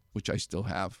pistol, which I still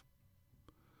have,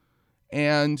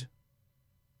 and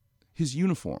his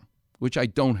uniform, which I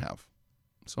don't have.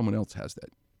 Someone else has that.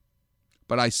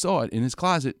 But I saw it in his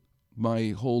closet my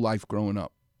whole life growing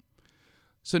up.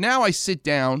 So now I sit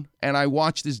down and I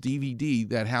watch this DVD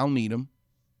that Hal Needham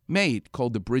made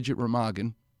called The Bridge at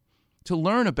Remagen to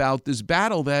learn about this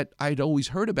battle that I'd always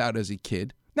heard about as a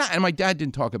kid. And my dad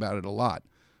didn't talk about it a lot.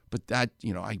 But that,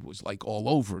 I was like all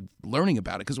over learning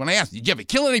about it. Because when I asked, did you ever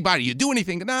kill anybody? Did you do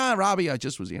anything? Nah, Robbie, I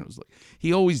just was, it was like,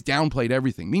 he always downplayed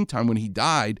everything. Meantime, when he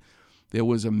died, there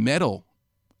was a medal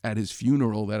at his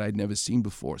funeral that I'd never seen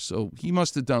before. So he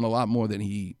must have done a lot more than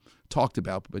he talked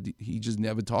about, but he just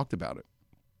never talked about it.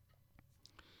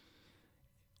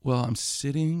 Well, I'm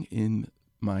sitting in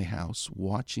my house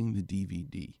watching the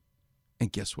DVD,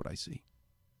 and guess what I see?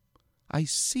 I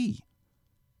see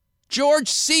George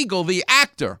Segal, the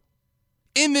actor,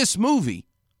 in this movie,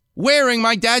 wearing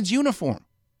my dad's uniform.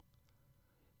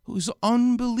 It was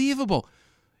unbelievable.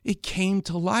 It came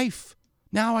to life.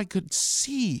 Now I could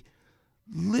see,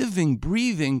 living,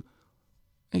 breathing.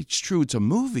 It's true, it's a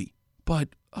movie, but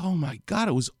oh my God,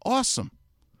 it was awesome.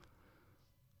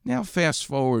 Now fast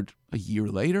forward a year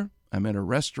later, I'm at a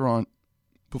restaurant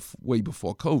way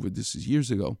before COVID, this is years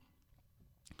ago,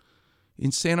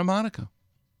 in Santa Monica.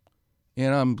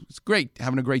 And it's great,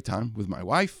 having a great time with my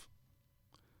wife.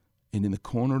 And in the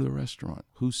corner of the restaurant,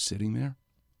 who's sitting there?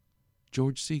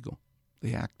 George Segal,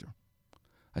 the actor.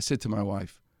 I said to my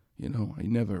wife, I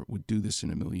never would do this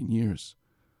in a million years,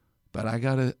 but I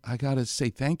gotta say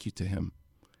thank you to him.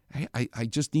 I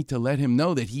just need to let him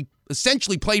know that he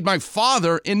essentially played my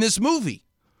father in this movie.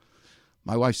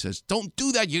 My wife says, don't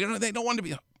do that. They don't want to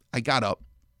be. I got up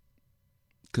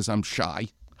because I'm shy.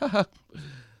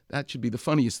 That should be the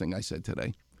funniest thing I said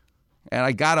today. And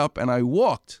I got up and I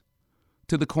walked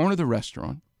to the corner of the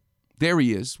restaurant. There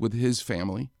he is with his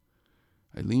family.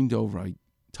 I leaned over, I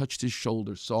touched his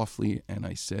shoulder softly, and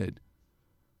I said,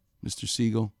 Mr.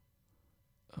 Segal,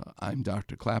 I'm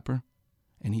Dr. Klapper.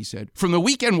 And he said, from the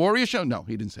Weekend Warrior Show? No,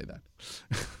 he didn't say that.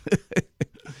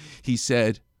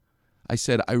 I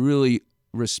said, I really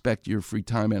respect your free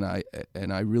time, and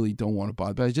I really don't want to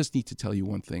bother, but I just need to tell you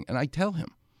one thing. And I tell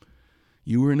him,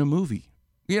 you were in a movie.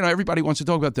 Everybody wants to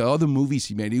talk about the other movies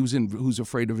he made. He was in Who's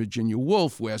Afraid of Virginia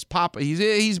Woolf, Where's Papa?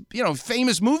 He's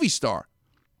famous movie star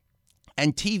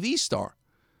and TV star.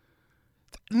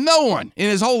 No one in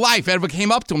his whole life ever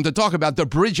came up to him to talk about The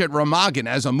Bridge at Remagen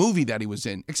as a movie that he was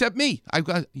in, except me.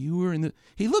 You were in the.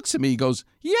 He looks at me. He goes,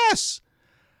 yes.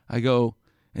 I go,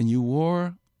 and you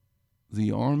wore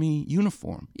the Army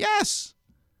uniform? Yes.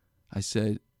 I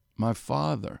said, my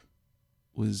father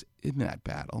was in that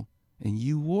battle, and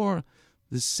you wore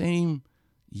the same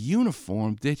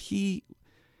uniform that he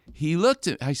looked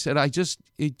at. I said,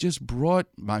 it just brought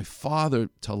my father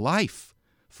to life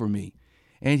for me.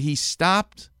 And he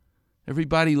stopped.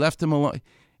 Everybody left him alone.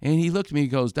 And he looked at me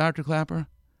and goes, Dr. Klapper,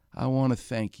 I want to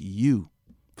thank you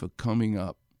for coming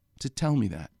up to tell me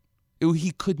that.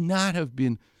 He could not have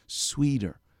been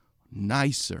sweeter,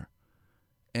 nicer.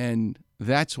 And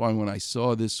that's why when I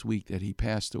saw this week that he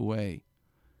passed away,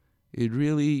 it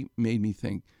really made me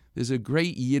think. There's a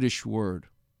great Yiddish word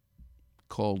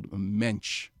called a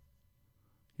mensch.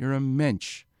 You're a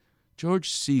mensch.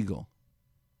 George Segal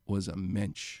was a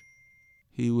mensch.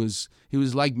 He was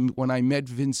like when I met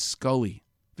Vince Scully.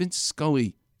 Vince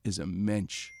Scully is a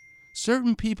mensch.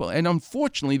 Certain people, and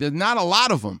unfortunately there's not a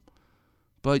lot of them,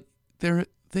 but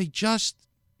they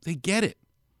get it.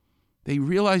 They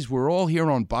realize we're all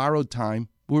here on borrowed time.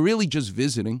 We're really just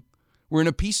visiting. We're in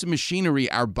a piece of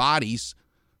machinery, our bodies,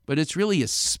 but it's really a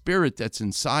spirit that's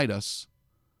inside us.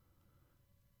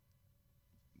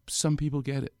 Some people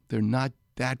get it. They're not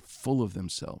that full of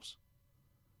themselves.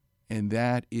 And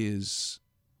that is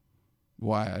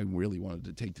why I really wanted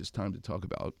to take this time to talk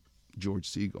about George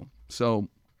Segal. So,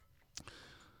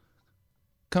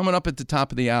 coming up at the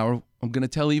top of the hour, I'm going to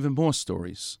tell even more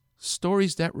stories.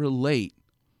 Stories that relate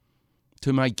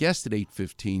to my guest at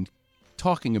 8:15,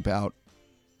 talking about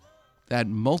that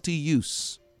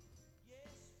multi-use.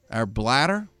 Our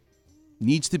bladder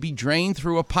needs to be drained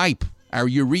through a pipe. Our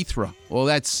urethra, well,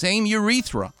 that same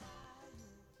urethra,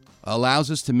 allows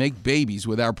us to make babies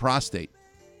with our prostate.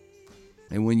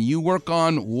 And when you work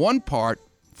on one part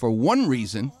for one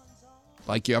reason,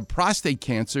 like you have prostate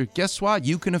cancer, guess what?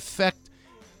 You can affect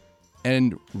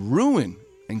and ruin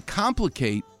and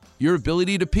complicate your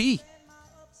ability to pee.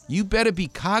 You better be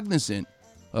cognizant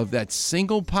of that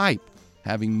single pipe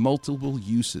having multiple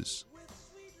uses.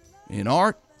 In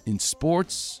art, in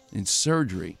sports, in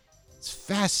surgery, it's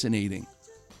fascinating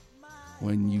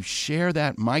when you share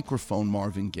that microphone,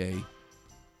 Marvin Gaye,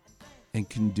 and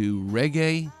can do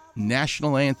reggae,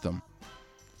 national anthem,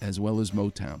 as well as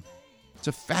Motown. It's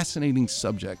a fascinating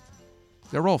subject.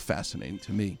 They're all fascinating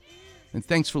to me. And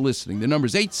thanks for listening. The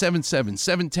number's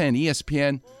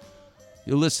 877-710-ESPN.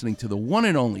 You're listening to the one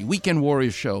and only Weekend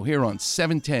Warriors show here on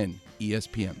 710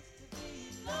 ESPN.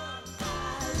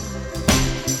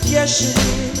 Yes, it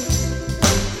is.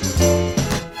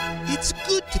 It's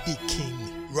good to be king,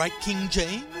 right, King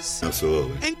James?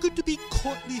 Absolutely. And good to be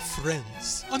courtly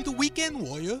friends on the Weekend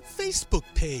Warrior Facebook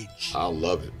page. I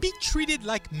love it. Be treated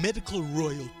like medical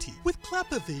royalty with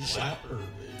Klapper Vision.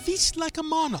 Feast like a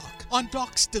monarch on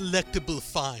Doc's delectable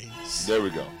finds. There we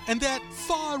go. And that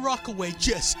far rockaway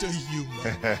jester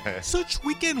humor. Search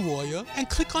Weekend Warrior and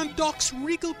click on Doc's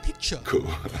regal picture. Cool.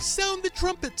 Sound the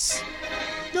trumpets.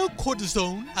 No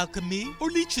cortisone, alchemy,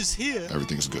 or leeches here.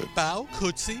 Everything's good. Bow,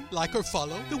 curtsy, like or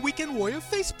follow the Weekend Warrior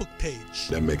Facebook page.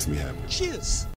 That makes me happy. Cheers.